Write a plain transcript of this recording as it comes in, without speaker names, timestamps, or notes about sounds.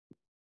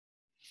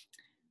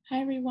Hi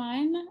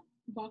everyone,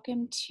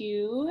 welcome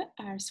to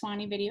our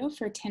Sewanee video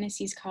for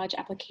Tennessee's College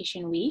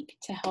Application Week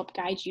to help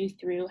guide you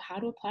through how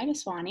to apply to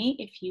Sewanee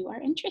if you are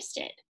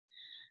interested.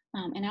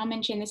 And I'll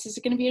mention this is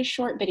going to be a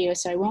short video,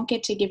 so I won't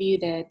get to give you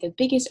the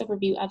biggest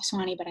overview of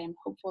Sewanee, but I am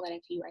hopeful that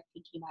if you are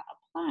thinking about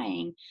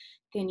applying,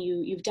 then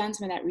you've done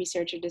some of that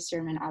research or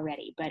discernment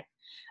already. But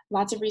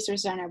lots of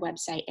resources on our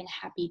website and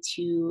happy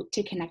to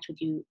connect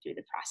with you through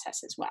the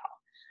process as well.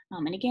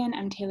 And again,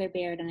 I'm Taylor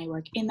Baird and I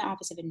work in the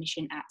Office of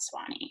Admission at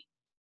Sewanee.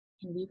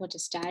 And we will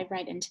just dive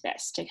right into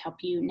this to help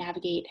you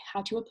navigate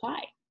how to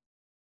apply.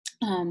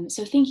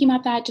 So thinking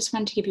about that, just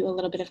wanted to give you a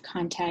little bit of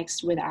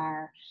context with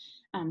our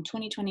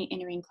 2020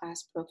 entering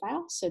class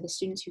profile. So the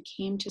students who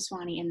came to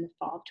Sewanee in the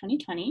fall of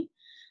 2020,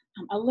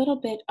 a little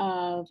bit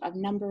of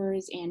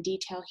numbers and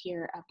detail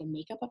here of the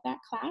makeup of that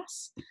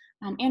class,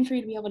 and for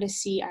you to be able to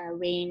see our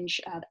range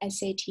of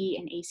SAT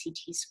and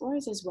ACT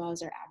scores as well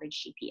as our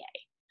average GPA.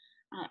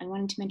 I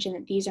wanted to mention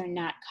that these are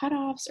not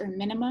cutoffs or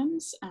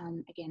minimums.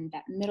 Again,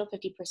 that middle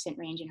 50%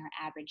 range in our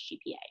average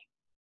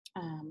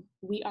GPA.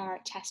 We are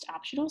test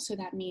optional, so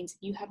that means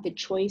you have the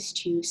choice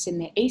to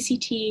submit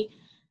ACT,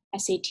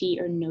 SAT,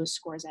 or no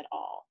scores at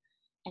all.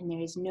 And there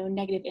is no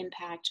negative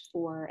impact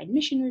for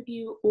admission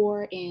review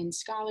or in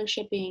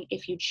scholarshiping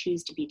if you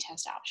choose to be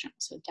test optional.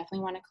 So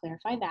definitely want to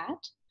clarify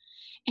that.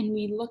 And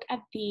we look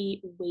at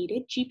the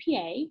weighted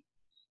GPA,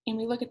 and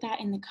we look at that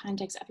in the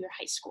context of your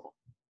high school.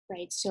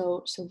 Right,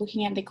 so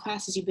looking at the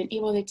classes you've been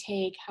able to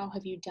take, how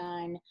have you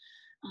done,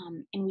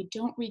 and we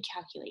don't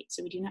recalculate.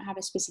 So we do not have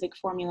a specific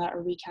formula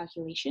or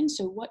recalculation.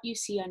 So what you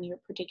see on your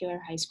particular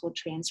high school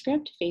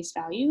transcript, face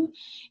value,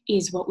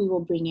 is what we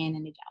will bring in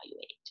and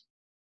evaluate.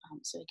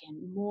 So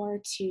again, more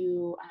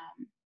to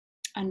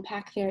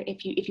unpack there.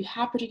 If you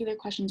have particular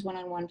questions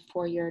one-on-one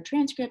for your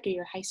transcript or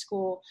your high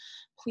school,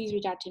 please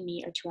reach out to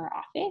me or to our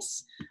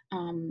office,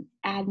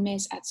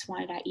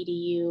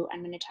 admiss@sewanee.edu.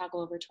 I'm going to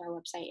toggle over to our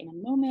website in a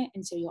moment,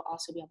 and so you'll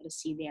also be able to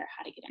see there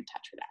how to get in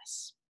touch with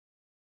us.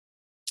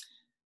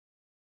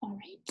 All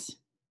right.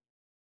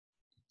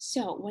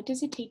 So what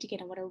does it take to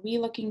get in? What are we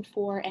looking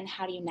for, and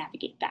how do you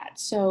navigate that?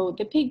 So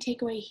the big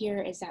takeaway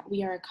here is that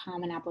we are a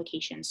Common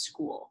Application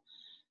school.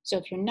 So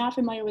if you're not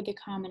familiar with the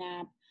Common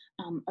App,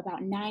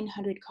 about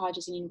 900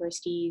 colleges and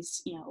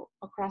universities,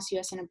 across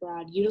U.S. and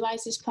abroad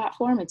utilize this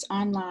platform. It's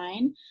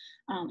online.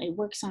 It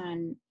works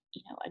on,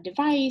 a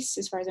device,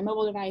 as far as a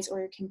mobile device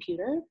or a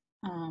computer.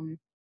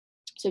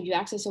 So if you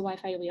access a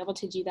Wi-Fi, you'll be able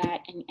to do that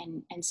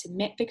and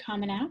submit the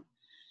Common App.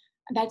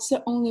 That's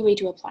the only way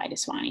to apply to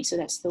Sewanee. So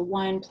that's the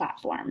one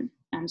platform.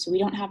 So we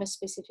don't have a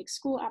specific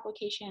school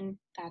application.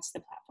 That's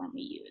the platform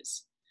we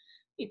use.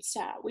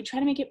 We try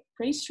to make it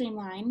pretty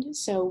streamlined.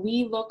 So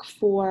we look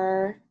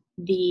for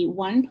the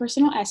one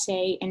personal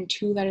essay and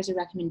 2 letters of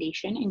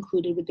recommendation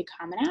included with the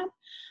Common App.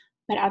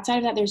 But outside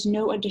of that, there's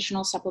no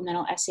additional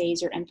supplemental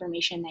essays or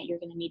information that you're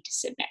going to need to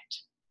submit.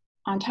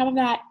 On top of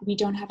that, we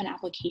don't have an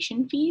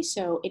application fee,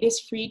 so it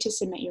is free to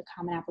submit your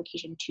Common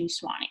Application to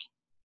Sewanee.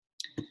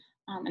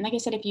 And like I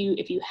said, if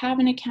you have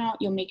an account,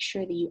 you'll make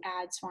sure that you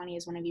add Sewanee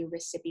as one of your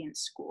recipient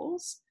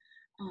schools.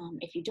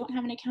 If you don't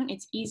have an account,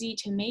 it's easy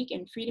to make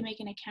and free to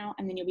make an account,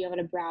 and then you'll be able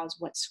to browse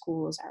what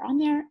schools are on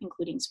there,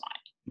 including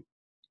Sewanee.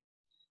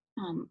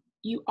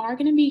 You are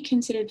going to be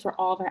considered for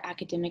all of our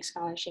academic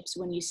scholarships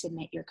when you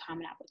submit your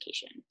Common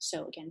Application.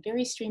 So again,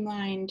 very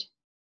streamlined.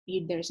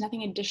 There's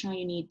nothing additional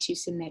you need to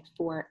submit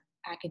for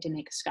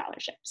academic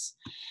scholarships.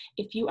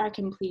 If you are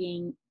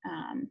completing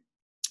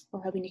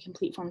or hoping to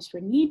complete forms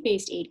for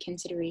need-based aid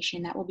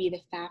consideration, that will be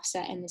the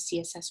FAFSA and the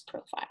CSS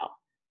profile.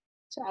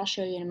 So I'll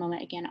show you in a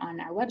moment again on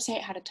our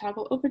website how to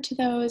toggle over to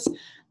those.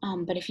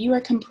 But if you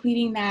are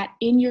completing that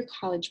in your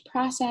college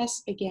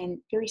process, again,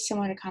 very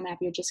similar to Common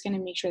App, you're just going to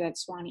make sure that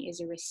Sewanee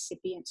is a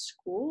recipient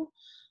school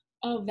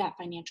of that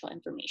financial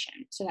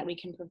information so that we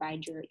can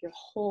provide your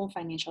whole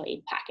financial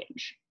aid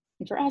package.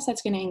 And for us,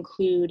 that's going to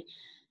include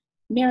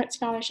merit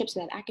scholarships,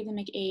 so that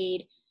academic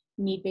aid,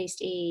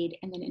 need-based aid,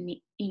 and then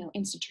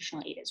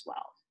institutional aid as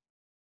well.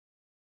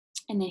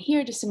 And then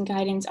here, just some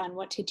guidance on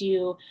what to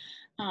do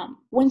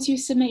once you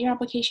submit your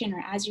application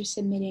or as you're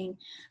submitting.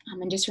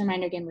 And just a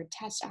reminder again, we're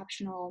test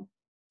optional.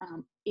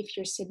 If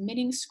you're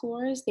submitting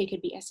scores, they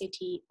could be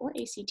SAT or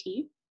ACT.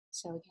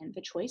 So again,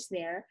 the choice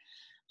there.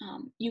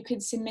 You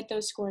could submit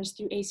those scores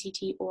through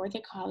ACT or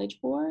the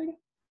College Board,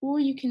 or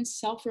you can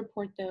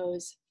self-report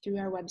those through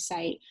our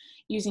website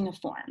using a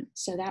form.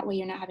 So that way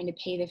you're not having to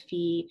pay the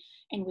fee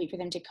and wait for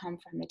them to come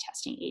from the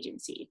testing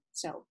agency.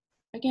 So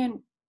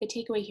again, the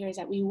takeaway here is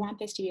that we want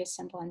this to be as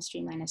simple and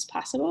streamlined as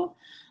possible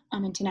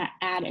and to not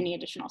add any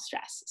additional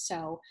stress.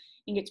 So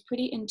I think it's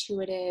pretty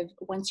intuitive.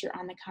 Once you're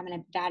on the Common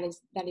App,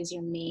 that is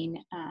your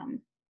main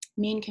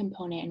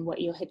component, and what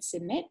you'll hit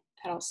submit,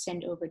 that'll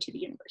send over to the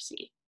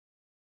university.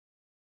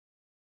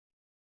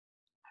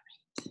 All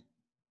right.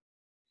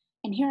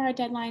 And here are our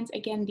deadlines.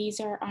 Again,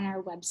 these are on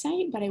our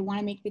website, but I want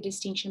to make the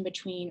distinction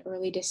between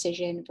early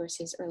decision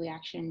versus early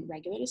action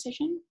regular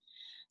decision.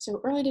 So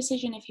early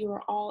decision, if you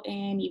are all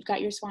in, you've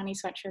got your Sewanee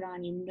sweatshirt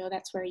on, you know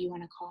that's where you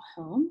want to call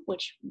home,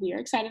 which we are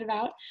excited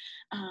about,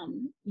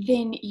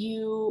 then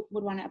you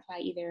would want to apply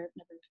either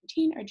November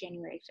 15 or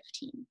January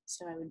 15.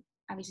 So I would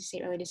obviously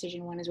say early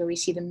decision 1 is where we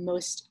see the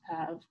most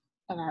of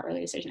our early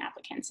decision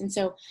applicants. And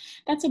so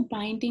that's a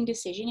binding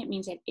decision. It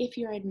means that if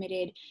you're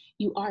admitted,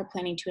 you are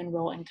planning to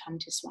enroll and come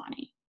to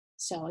Sewanee.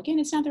 So again,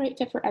 it's not the right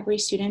fit for every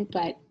student,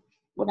 but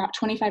about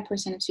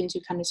 25% of students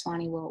who come to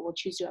Sewanee will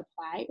choose to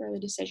apply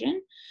early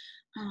decision.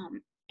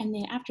 And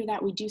then after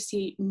that, we do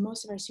see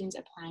most of our students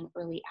applying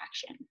early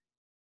action,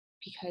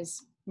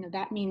 because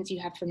that means you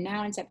have from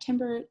now in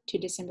September to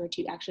December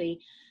to actually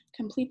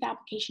complete the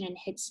application and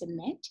hit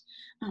submit,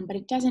 but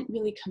it doesn't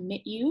really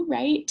commit you,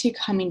 right, to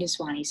coming to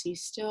Sewanee. So you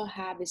still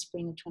have the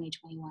spring of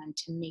 2021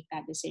 to make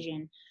that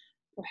decision,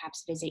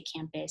 perhaps visit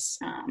campus,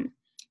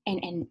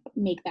 and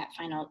make that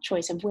final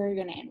choice of where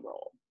you're going to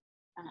enroll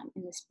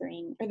in the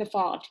spring or the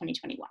fall of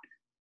 2021.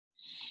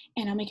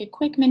 And I'll make a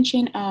quick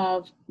mention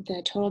of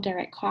the total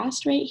direct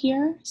cost right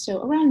here.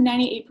 So around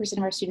 98%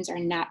 of our students are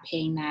not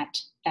paying that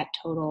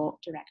total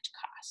direct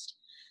cost.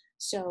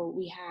 So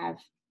we have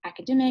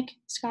academic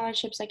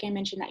scholarships, like I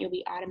mentioned, that you'll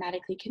be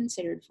automatically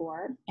considered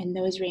for, and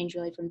those range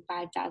really from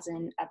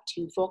 $5,000 up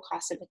to full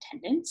cost of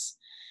attendance.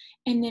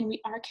 And then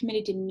we are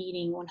committed to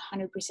meeting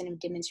 100% of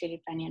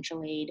demonstrated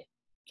financial aid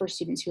for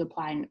students who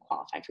apply and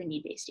qualify for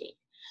need-based aid.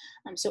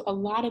 So a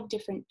lot of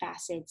different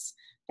facets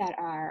that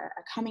are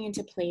coming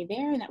into play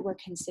there, and that we're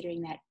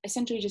considering that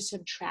essentially just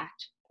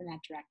subtract from that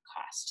direct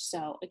cost.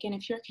 So again,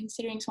 if you're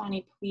considering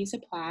Sewanee, please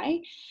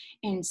apply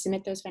and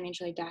submit those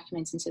financial aid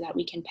documents, and so that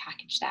we can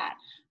package that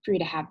for you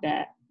to have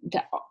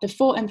the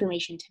full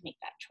information to make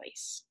that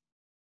choice.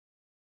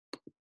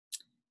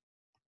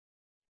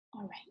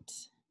 All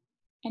right.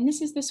 And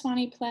this is the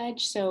Sewanee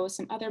Pledge. So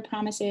some other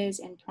promises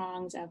and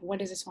prongs of what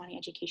does a Sewanee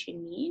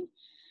education mean?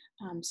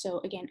 So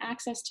again,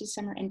 access to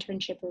summer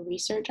internship or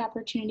research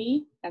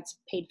opportunity, that's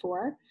paid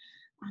for,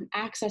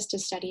 access to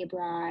study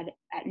abroad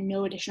at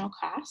no additional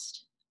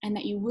cost, and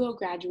that you will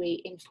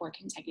graduate in 4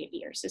 consecutive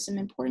years. So some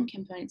important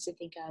components to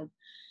think of,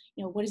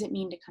 what does it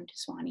mean to come to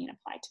Sewanee and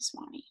apply to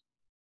Sewanee?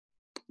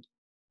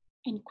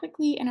 And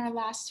quickly, in our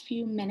last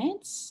few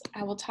minutes,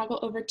 I will toggle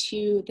over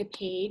to the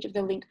page of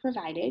the link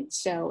provided.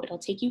 So it'll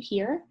take you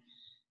here,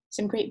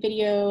 some great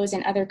videos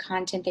and other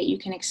content that you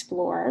can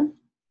explore.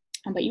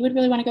 But you would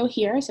really want to go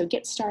here. So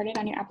get started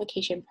on your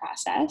application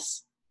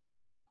process.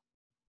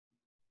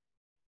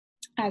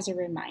 As a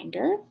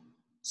reminder,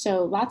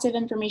 so lots of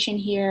information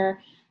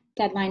here,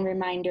 deadline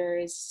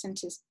reminders, some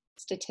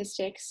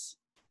statistics,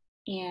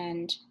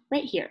 and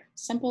right here,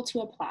 simple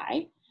to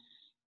apply.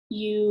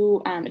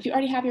 If you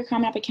already have your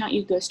Common App account,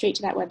 you go straight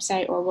to that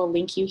website, or we'll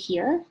link you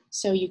here.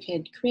 So you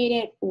could create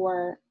it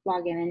or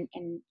log in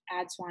and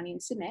add Sewanee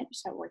and submit,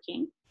 start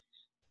working.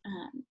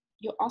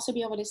 You'll also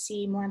be able to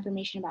see more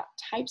information about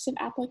types of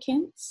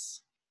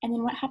applicants, and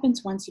then what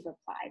happens once you've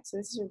applied. So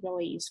this is a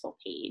really useful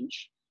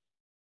page.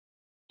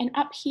 And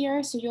up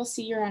here, so you'll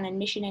see you're on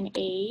admission and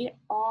aid,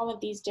 all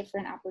of these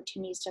different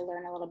opportunities to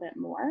learn a little bit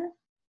more.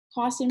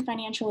 Cost and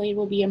financial aid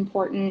will be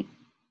important.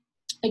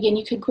 Again,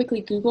 you could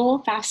quickly Google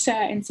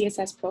FAFSA and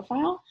CSS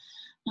profile,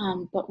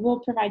 but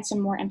we'll provide some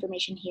more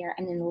information here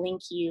and then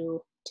link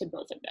you to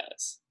both of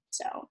those.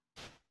 So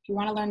if you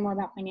want to learn more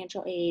about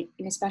financial aid,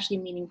 and especially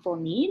meaningful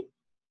need,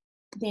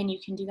 then you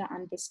can do that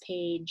on this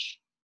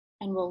page,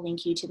 and we'll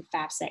link you to the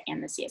FAFSA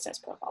and the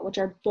CSS profile, which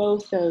are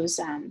both those,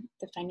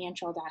 the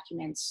financial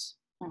documents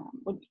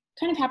would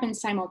kind of happen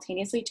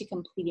simultaneously to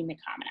completing the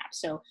Common App.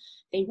 So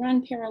they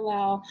run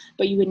parallel,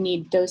 but you would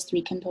need those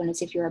 3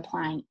 components if you're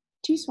applying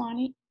to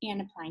Sewanee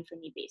and applying for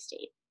need-based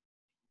aid.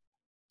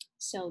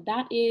 So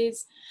that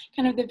is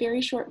kind of the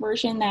very short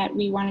version that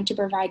we wanted to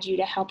provide you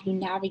to help you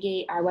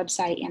navigate our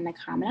website and the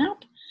Common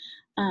App.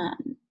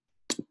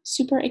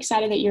 Super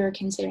excited that you're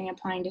considering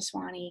applying to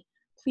Sewanee.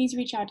 Please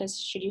reach out to us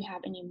should you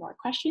have any more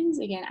questions.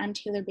 Again, I'm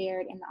Taylor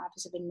Baird in the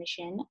Office of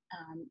Admission.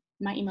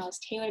 My email is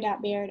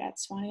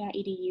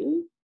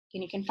taylor.baird@sewanee.edu.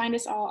 And you can find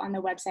us all on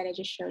the website I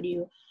just showed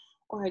you,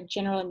 or a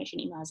general admission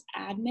email is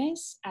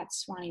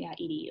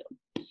admiss@sewanee.edu.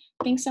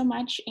 Thanks so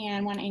much,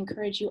 and want to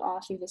encourage you all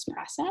through this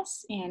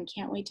process, and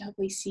can't wait to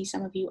hopefully see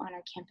some of you on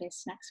our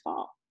campus next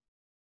fall.